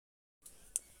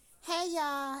Hey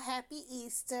y'all, happy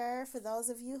Easter for those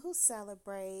of you who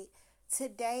celebrate.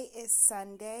 Today is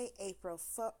Sunday, April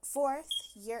 4th.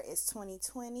 Year is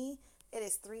 2020. It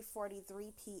is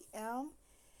 3:43 p.m.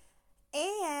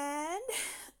 And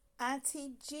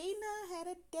Auntie Gina had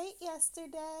a date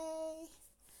yesterday.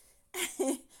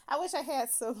 I wish I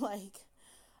had some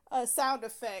sound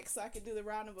effects so I could do the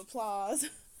round of applause.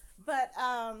 But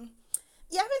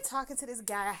yeah, I've been talking to this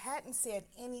guy. I hadn't said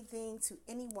anything to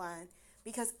anyone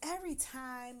because every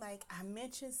time I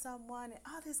mention someone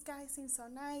and this guy seems so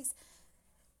nice,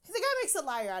 the guy makes a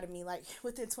liar out of me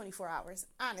within 24 hours,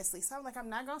 honestly. So I'm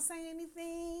not gonna say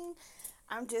anything.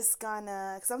 I'm just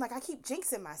gonna, because I keep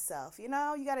jinxing myself. You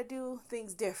got to do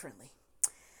things differently.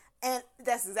 And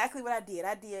that's exactly what I did.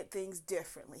 I did things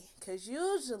differently. Because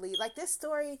usually, this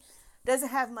story doesn't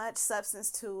have much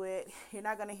substance to it. You're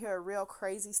not going to hear a real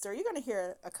crazy story. You're going to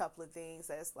hear a couple of things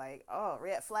that's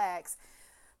red flags.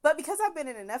 But because I've been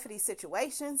in enough of these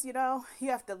situations, you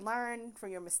have to learn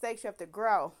from your mistakes. You have to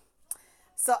grow.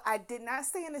 So I did not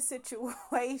stay in a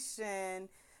situation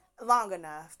long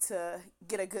enough to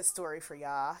get a good story for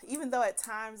y'all. Even though at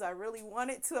times I really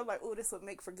wanted to. I'm like, oh, this would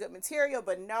make for good material.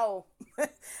 But no,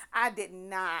 I did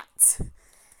not.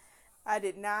 I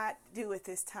did not do it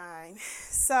this time.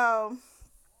 So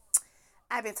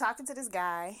I've been talking to this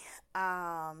guy.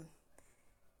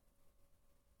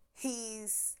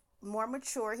 He's more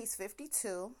mature. He's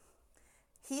 52.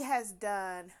 He has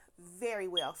done very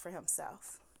well for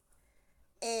himself.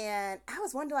 And I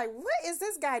was wondering, what is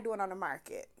this guy doing on the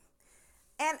market?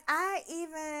 And I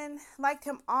even liked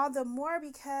him all the more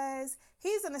because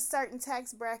he's in a certain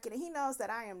tax bracket and he knows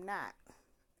that I am not.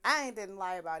 I didn't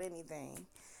lie about anything.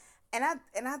 And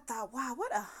I thought, wow,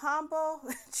 what a humble,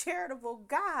 charitable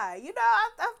guy.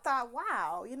 I thought,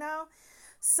 wow.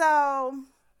 So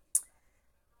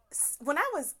when I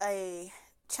was a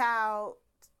child,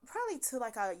 probably to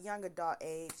a young adult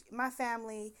age, my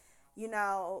family, you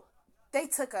know, they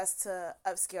took us to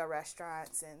upscale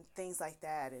restaurants and things like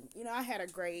that. And, I had a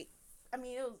great, I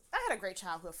had a great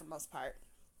childhood for the most part.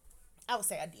 I would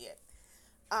say I did.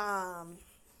 Um,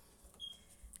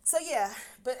 so yeah,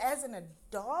 but as an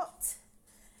adult,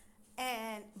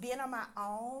 and being on my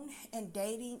own and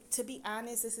dating, to be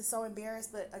honest, this is so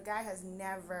embarrassed, but a guy has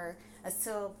never,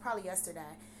 until probably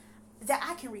yesterday, that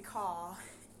I can recall.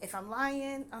 If I'm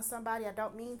lying on somebody, I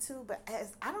don't mean to, but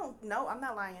as I don't know, I'm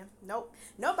not lying. Nope.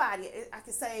 Nobody, I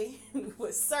can say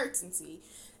with certainty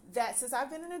that since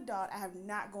I've been an adult, I have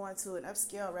not gone to an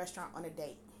upscale restaurant on a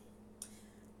date.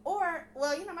 Or,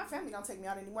 well, my family don't take me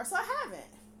out anymore, so I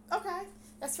haven't. Okay,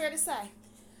 that's fair to say.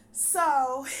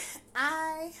 So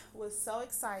I was so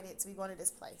excited to be going to this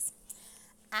place.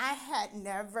 I had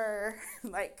never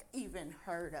even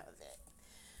heard of it.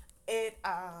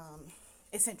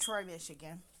 It's in Troy,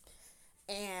 Michigan.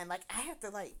 And I have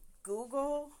to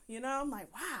Google, I'm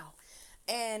like, wow.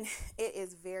 And it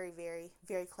is very, very,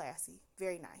 very classy,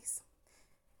 very nice.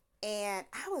 And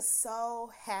I was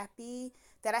so happy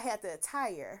that I had the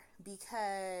attire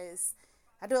because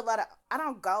I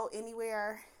don't go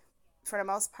anywhere for the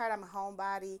most part. I'm a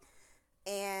homebody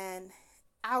and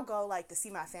I'll go to see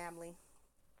my family.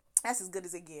 That's as good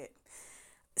as it get.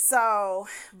 So,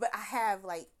 but I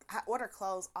order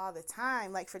clothes all the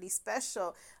time, for these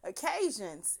special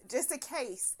occasions, just in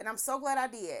case. And I'm so glad I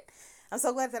did. I'm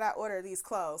so glad that I ordered these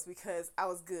clothes because I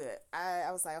was good.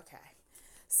 I was like, okay.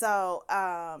 So,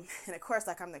 and of course,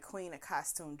 I'm the queen of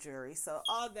costume jewelry. So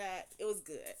all that, it was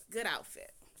good. Good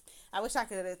outfit. I wish I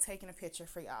could have taken a picture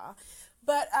for y'all.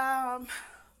 But,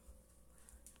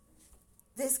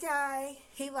 this guy,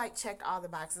 he checked all the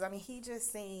boxes. He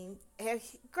just seemed had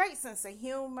great sense of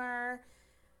humor.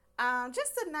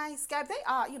 Just a nice guy. They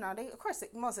all, they of course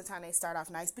most of the time they start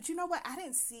off nice, but you know what? I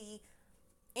didn't see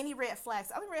any red flags.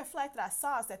 The only red flag that I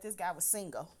saw is that this guy was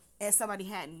single and somebody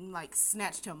hadn't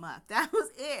snatched him up. That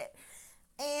was it.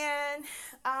 And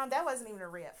that wasn't even a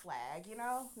red flag,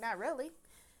 not really.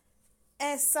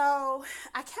 And so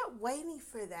I kept waiting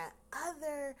for that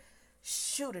other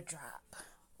shoe to drop.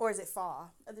 Or is it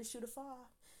fall? Other shoe to fall?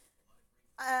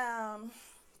 Um,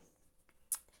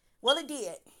 well, it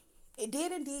did. It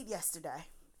did indeed yesterday.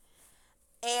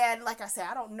 And like I said,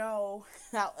 I don't know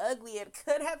how ugly it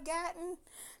could have gotten.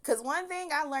 Because one thing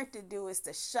I learned to do is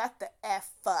to shut the F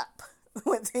up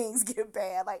when things get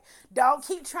bad. Don't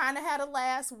keep trying to have the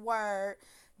last word.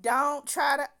 Don't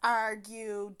try to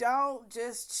argue. Don't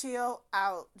just chill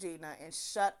out, Gina, and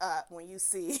shut up when you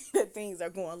see that things are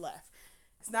going left.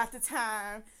 It's not the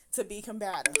time to be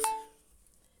combative.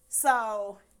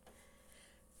 So,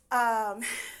 um,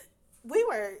 we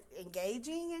were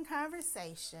engaging in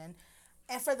conversation,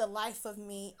 and for the life of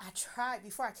me, I tried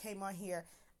before I came on here.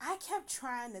 I kept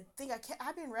trying to think.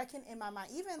 I've been wrecking in my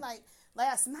mind, even like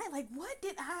last night. Like, what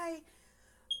did I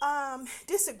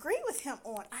disagree with him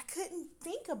on? I couldn't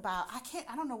think about. I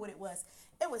don't know what it was.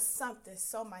 It was something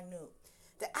so minute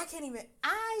that I can't even.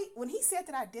 When he said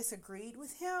that I disagreed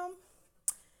with him,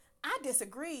 I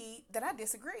disagreed that I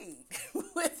disagreed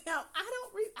with him. I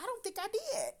don't think I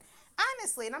did.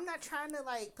 Honestly, and I'm not trying to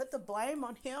like put the blame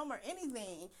on him or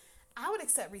anything. I would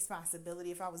accept responsibility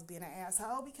if I was being an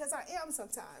asshole, because I am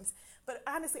sometimes. But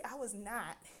honestly, I was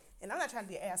not. And I'm not trying to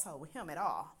be an asshole with him at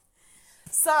all.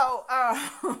 So,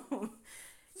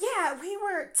 yeah, we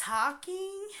were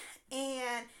talking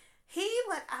and he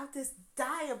let out this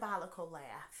diabolical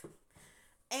laugh.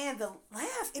 And the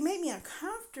laugh, it made me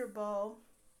uncomfortable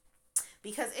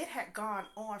because it had gone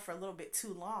on for a little bit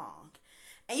too long.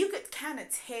 And you could kind of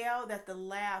tell that the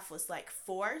laugh was like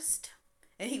forced.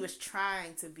 And he was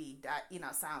trying to be,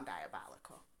 sound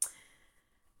diabolical.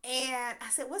 And I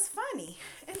said, what's funny?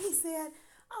 And he said,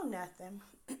 oh, nothing.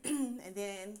 And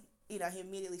then, he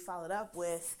immediately followed up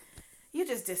with, you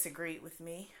just disagreed with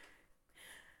me.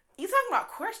 You talking about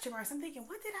question marks. I'm thinking,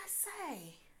 what did I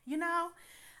say?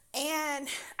 And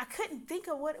I couldn't think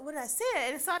of what I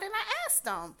said. And so then I asked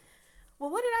him, well,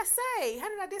 what did I say? How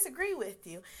did I disagree with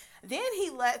you? Then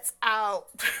he lets out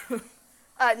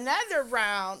another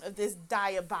round of this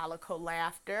diabolical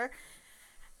laughter.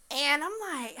 And I'm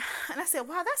like, and I said,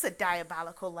 wow, that's a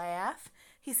diabolical laugh.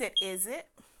 He said, is it?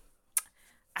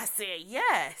 I said,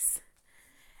 yes.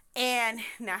 And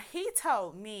now he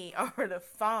told me over the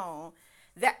phone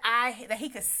that he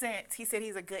could sense. He said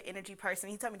he's a good energy person.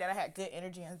 He told me that I had good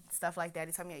energy and stuff like that.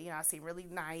 He told me, I seem really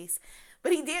nice.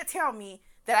 But he did tell me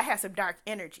that I have some dark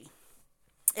energy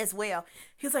as well.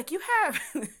 He was like, you have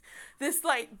this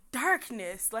like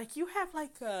darkness, like you have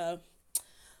like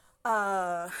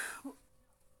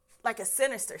a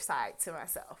sinister side to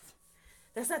myself.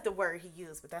 That's not the word he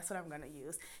used, but that's what I'm going to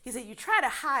use. He said, you try to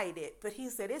hide it, but he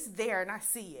said, it's there and I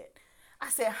see it. I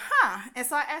said, huh? And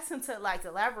so I asked him to like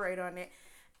elaborate on it.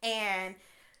 And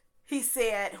he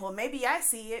said, well, maybe I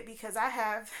see it because I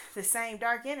have the same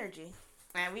dark energy.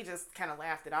 And we just kind of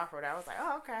laughed it off. I was like,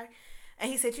 oh, okay.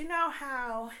 And he said, you know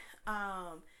how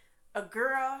a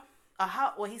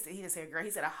hoe, well, he didn't say a girl.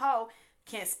 He said a hoe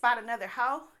can't spot another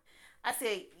hoe. I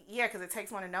said, yeah, because it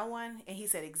takes one to know one. And he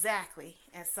said, exactly.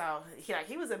 And so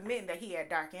he was admitting that he had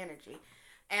dark energy.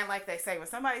 And like they say, when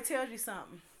somebody tells you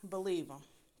something, believe them.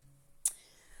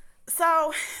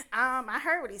 So I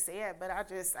heard what he said, but I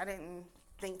didn't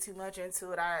think too much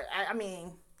into it. I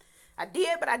mean, I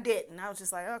did, but I didn't. I was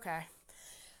just like, okay.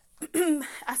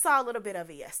 I saw a little bit of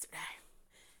it yesterday,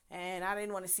 and I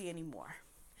didn't want to see any more.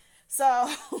 So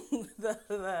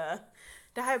the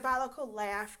diabolical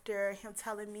laughter, him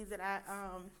telling me that I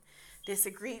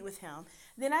disagreed with him.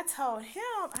 Then I told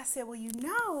him, I said,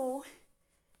 well,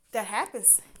 that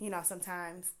happens,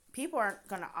 sometimes. People aren't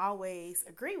going to always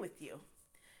agree with you.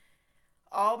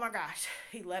 Oh my gosh,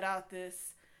 he let out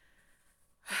this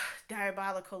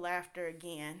diabolical laughter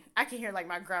again. I can hear like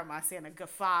my grandma saying a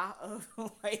guffaw of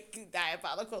like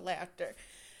diabolical laughter.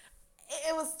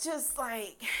 It was just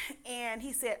like, and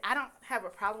he said, I don't have a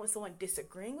problem with someone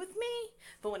disagreeing with me,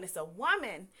 but when it's a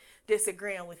woman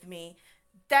disagreeing with me,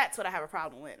 that's what I have a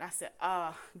problem with. And I said,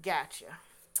 gotcha.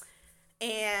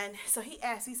 And so he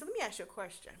asked me, so let me ask you a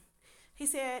question. He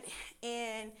said,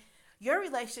 in your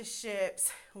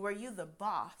relationships, were you the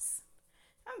boss?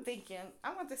 I'm thinking,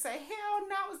 I want to say, hell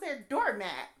no, I was their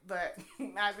doormat, but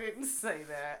I didn't say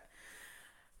that.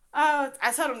 I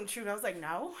told him the truth. I was like,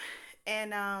 no.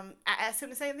 And I asked him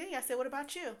the same thing. I said, what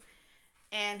about you?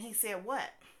 And he said, what?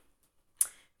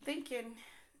 Thinking,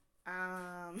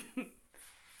 I'm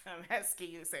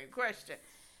asking you the same question.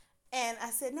 And I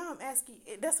said, no, I'm asking,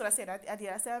 that's what I said. I did.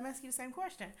 I said, I'm asking you the same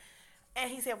question.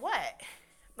 And he said, what?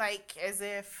 Like, as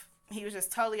if he was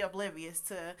just totally oblivious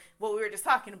to what we were just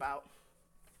talking about.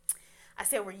 I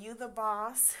said, were you the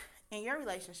boss in your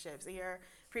relationships, in your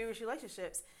previous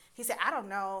relationships? He said, I don't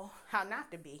know how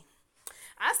not to be.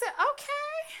 I said,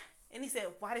 okay. And he said,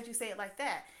 why did you say it like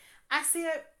that? I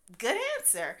said, good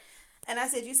answer. And I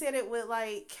said, you said it with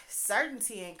like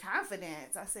certainty and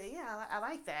confidence. I said, yeah, I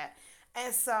like that.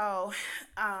 And so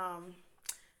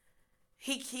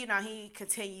he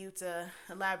continued to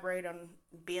elaborate on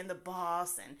being the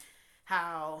boss and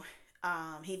how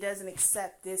he doesn't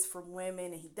accept this from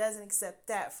women and he doesn't accept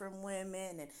that from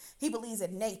women, and he believes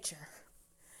in nature.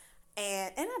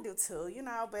 And I do too,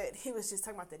 but he was just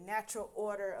talking about the natural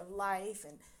order of life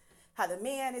and how the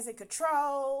man is in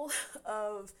control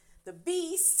of the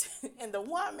beast and the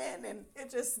woman, and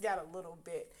it just got a little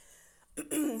bit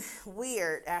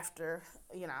weird after,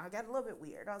 I got a little bit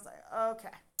weird. I was like,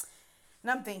 okay.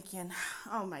 And I'm thinking,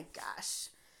 oh my gosh,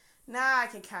 now I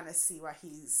can kind of see why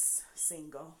he's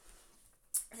single.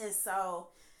 And so,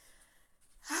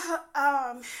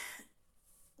 um,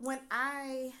 when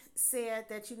I said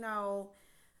that,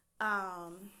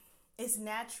 it's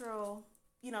natural,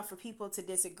 for people to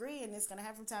disagree, and it's going to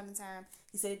happen from time to time.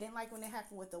 He said it didn't like when it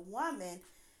happened with a woman.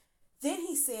 Then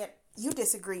he said, you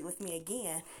disagreed with me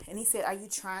again. And he said, are you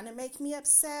trying to make me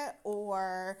upset?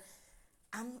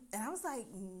 And I was like,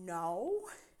 no.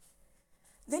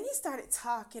 Then he started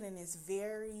talking in his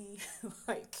very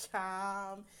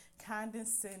calm,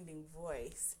 condescending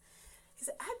voice. He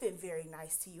said, I've been very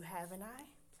nice to you, haven't I?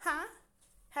 Huh?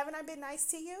 Haven't I been nice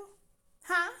to you?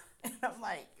 Huh? And I'm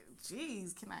like,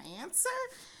 geez, can I answer?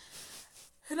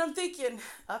 And I'm thinking,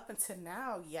 up until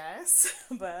now, yes.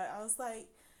 But I was like,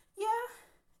 yeah.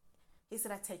 He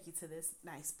said, I take you to this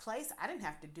nice place. I didn't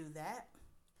have to do that.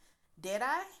 Did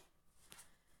I?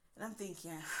 And I'm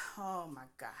thinking, oh my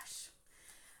gosh.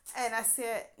 And I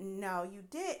said, no, you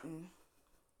didn't.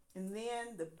 And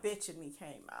then the bitch in me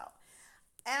came out.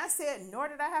 And I said, nor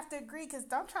did I have to agree, because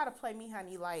don't try to play me,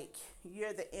 honey, like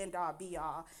you're the end all be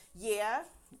all. Yeah,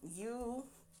 you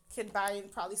can buy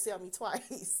and probably sell me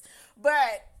twice.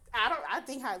 But I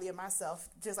think highly of myself,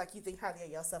 just like you think highly of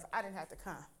yourself. I didn't have to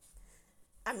come.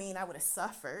 I mean, I would have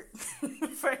suffered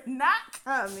for not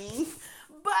coming.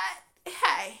 But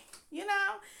hey,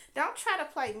 don't try to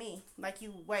play me like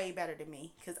you way better than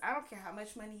me, because I don't care how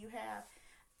much money you have.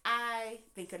 I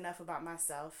think enough about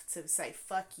myself to say,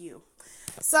 fuck you.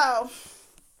 So,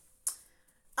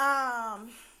 that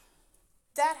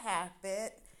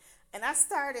happened. And I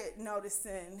started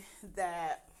noticing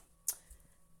that,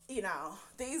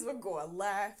 things were going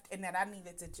left and that I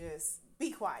needed to just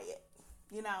be quiet.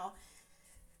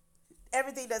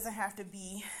 Everything doesn't have to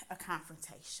be a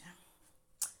confrontation.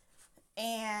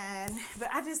 But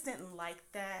I just didn't like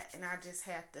that. And I just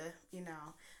had to,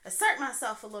 assert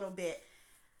myself a little bit.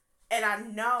 And I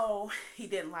know he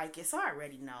didn't like it, so I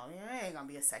already know. It ain't going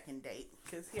to be a second date,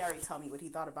 because he already told me what he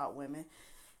thought about women.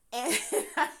 And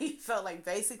he felt like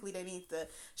basically they need to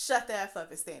shut the F up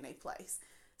and stay in their place.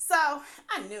 So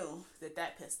I knew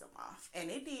that pissed him off.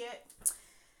 And it did.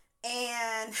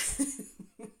 And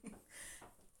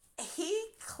he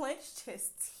clenched his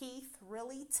teeth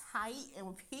really tight. And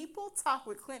when people talk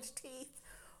with clenched teeth,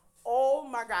 oh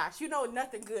my gosh,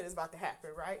 nothing good is about to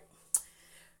happen, right?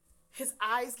 His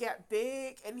eyes got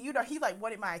big, and he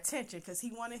wanted my attention, because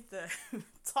he wanted to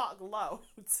talk low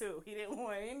too. He didn't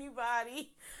want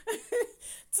anybody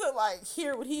to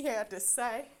hear what he had to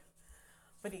say.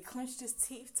 But he clenched his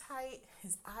teeth tight,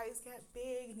 his eyes got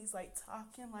big, and he's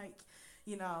talking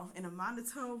in a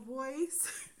monotone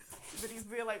voice. But he's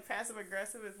being passive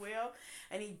aggressive as well.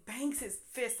 And he bangs his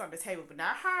fist on the table, but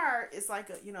not hard. It's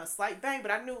a slight bang.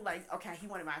 But I knew okay, he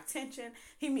wanted my attention.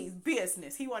 He means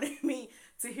business. He wanted me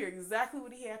to hear exactly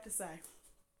what he had to say.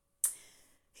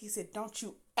 He said, don't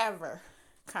you ever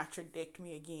contradict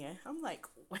me again. I'm like,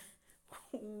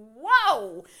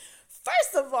 whoa.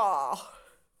 First of all,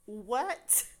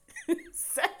 what?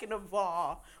 Second of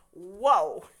all,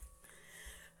 whoa.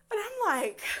 And I'm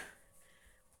like,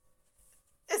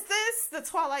 is this the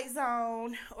Twilight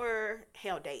Zone or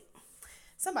Hell Date?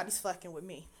 Somebody's fucking with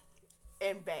me.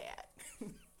 And bad.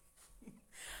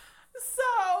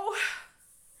 So,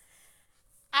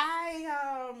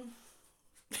 I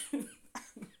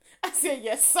said,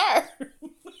 yes, sir.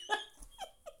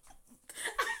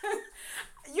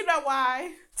 You know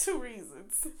why? 2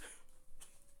 reasons.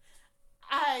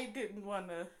 I didn't want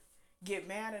to get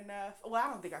mad enough. Well, I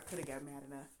don't think I could have got mad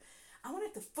enough. I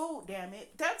wanted the food, damn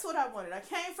it. That's what I wanted. I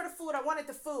came for the food. I wanted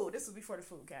the food. This was before the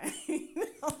food came.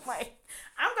 I'm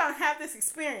I'm going to have this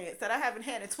experience that I haven't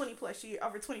had in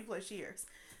over 20 plus years.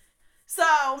 So,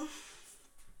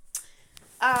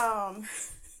 I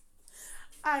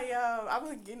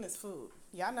wasn't getting this food.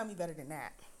 Y'all know me better than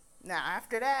that. Now,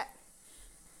 after that,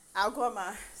 I'll go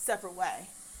my separate way.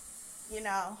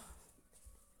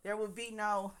 There will be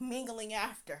no mingling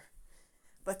after.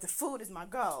 But the food is my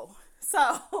goal.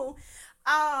 So,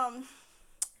 I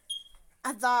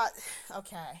thought,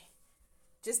 okay,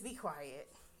 just be quiet.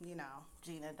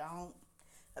 Gina, don't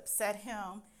upset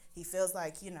him. He feels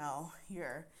like,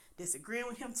 you're disagreeing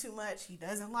with him too much. He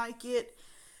doesn't like it.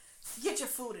 Get your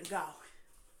food and go.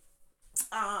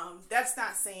 That's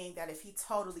not saying that if he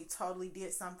totally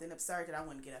did something absurd that I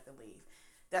wouldn't get up and leave.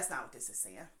 That's not what this is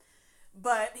saying.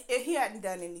 But if he hadn't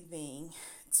done anything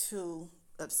too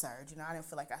absurd, I didn't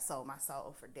feel like I sold my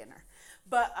soul for dinner.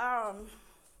 But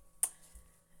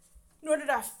nor did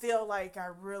I feel like I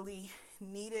really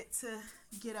needed to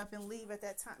get up and leave at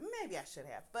that time. Maybe I should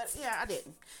have, but yeah, I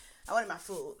didn't. I wanted my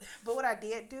food. But what I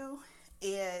did do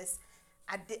is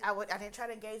I didn't try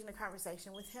to engage in a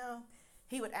conversation with him.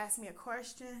 He would ask me a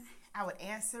question, I would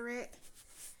answer it,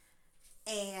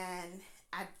 and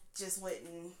I just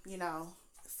wouldn't,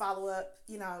 follow up,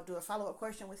 do a follow up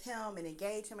question with him and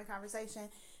engage him in conversation,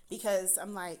 because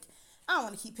I'm like, I don't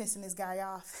want to keep pissing this guy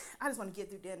off. I just want to get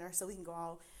through dinner so we can go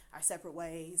all our separate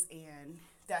ways, and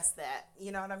that's that.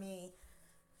 You know what I mean?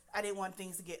 I didn't want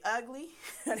things to get ugly.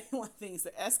 I didn't want things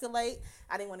to escalate.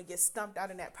 I didn't want to get stumped out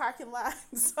in that parking lot.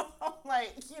 So I'm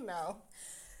like,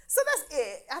 So that's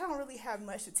it. I don't really have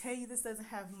much to tell you. This doesn't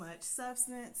have much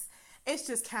substance. It's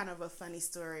just kind of a funny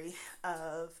story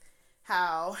of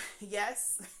how,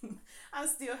 yes, I'm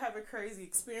still having crazy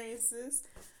experiences,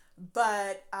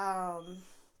 but, and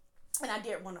I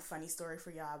did want a funny story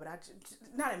for y'all, but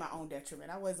not in my own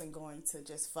detriment. I wasn't going to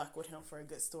just fuck with him for a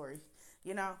good story,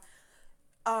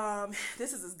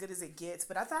 This is as good as it gets,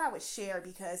 but I thought I would share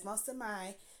because most of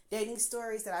my dating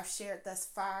stories that I've shared thus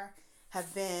far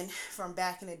have been from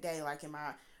back in the day, like in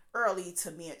my early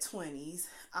to mid 20s,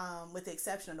 with the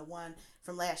exception of the one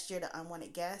from last year, the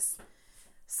unwanted guest.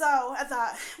 So I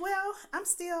thought, well, I'm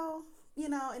still,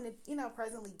 in the,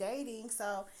 presently dating.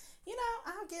 So,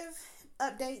 I'll give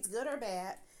updates, good or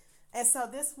bad. And so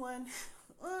this one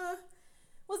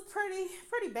was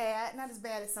pretty bad. Not as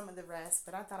bad as some of the rest,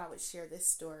 but I thought I would share this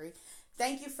story.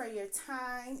 Thank you for your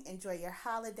time. Enjoy your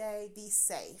holiday. Be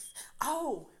safe.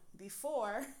 Oh,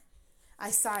 before I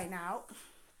sign off,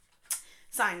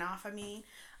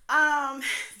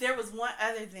 there was one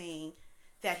other thing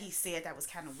that he said that was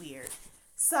kind of weird.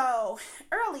 So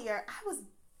earlier I was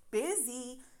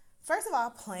busy, first of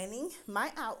all, planning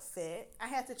my outfit. I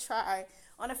had to try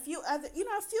on a few other,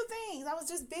 a few things. I was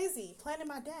just busy planning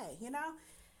my day,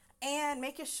 and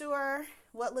making sure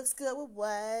what looks good with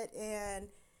what. And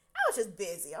I was just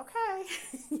busy, okay?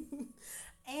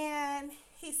 And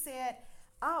he said,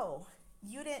 oh,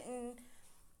 you didn't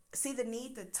see the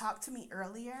need to talk to me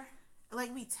earlier?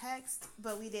 Like, we text,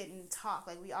 but we didn't talk.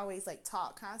 Like, we always,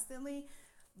 talk constantly.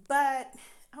 But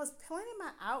I was planning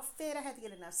my outfit. I had to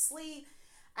get enough sleep.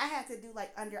 I had to do,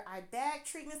 under eye bag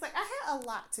treatments. I had a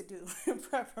lot to do in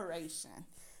preparation.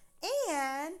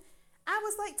 And I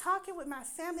was, talking with my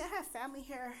family. I have family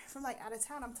here from, out of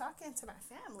town. I'm talking to my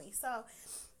family. So,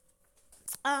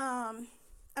 I'm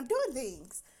doing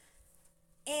things.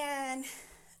 And,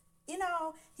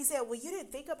 he said, well, you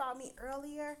didn't think about me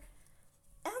earlier?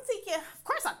 And I'm thinking, of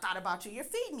course I thought about you. You're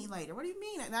feeding me later. What do you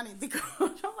mean? And I didn't think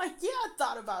about you. I'm like, yeah, I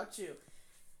thought about you.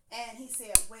 And he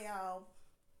said, well,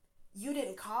 you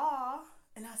didn't call.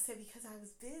 And I said, because I was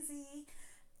busy.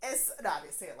 No, I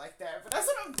didn't say it like that, but that's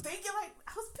what I'm thinking.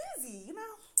 I was busy,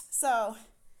 So,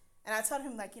 and I told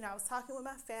him, I was talking with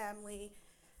my family.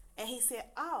 And he said,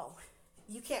 oh,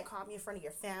 you can't call me in front of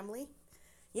your family?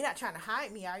 You're not trying to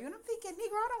hide me, are you? And I'm thinking,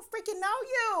 Negro, I don't freaking know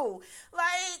you.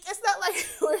 It's not like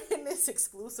we're in this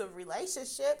exclusive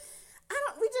relationship.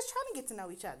 We just trying to get to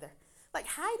know each other.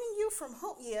 Hiding you from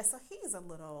whom? Yeah, so he's a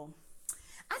little,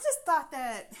 I just thought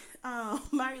that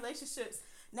my relationships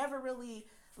never really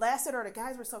lasted, or the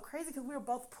guys were so crazy because we were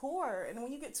both poor. And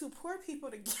when you get two poor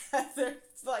people together,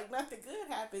 it's nothing good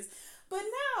happens. But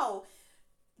no.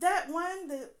 That one,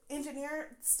 the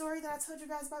engineer story that I told you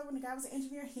guys about when the guy was an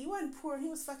engineer, he wasn't poor. He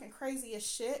was fucking crazy as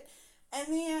shit. And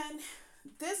then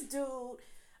this dude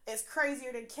is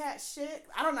crazier than cat shit.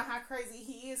 I don't know how crazy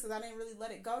he is because I didn't really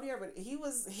let it go there, but he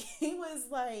was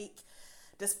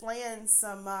displaying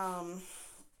some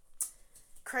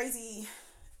crazy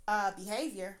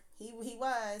behavior. He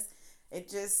was.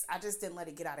 I just didn't let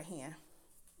it get out of hand.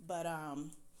 But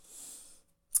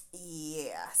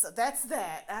yeah, so that's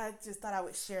that. I just thought I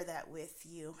would share that with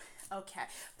you. Okay.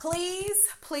 Please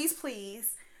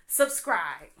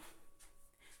subscribe.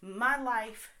 My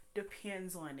life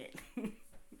depends on it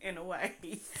in a way.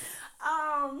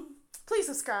 Please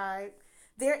subscribe.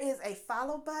 There is a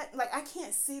follow button. I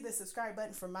can't see the subscribe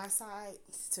button from my side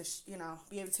to,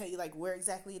 be able to tell you where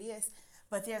exactly it is.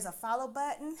 But there's a follow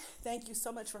button. Thank you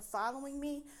so much for following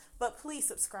me. But please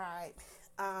subscribe.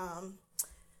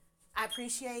 I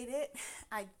appreciate it.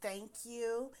 I thank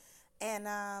you. And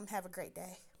have a great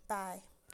day. Bye.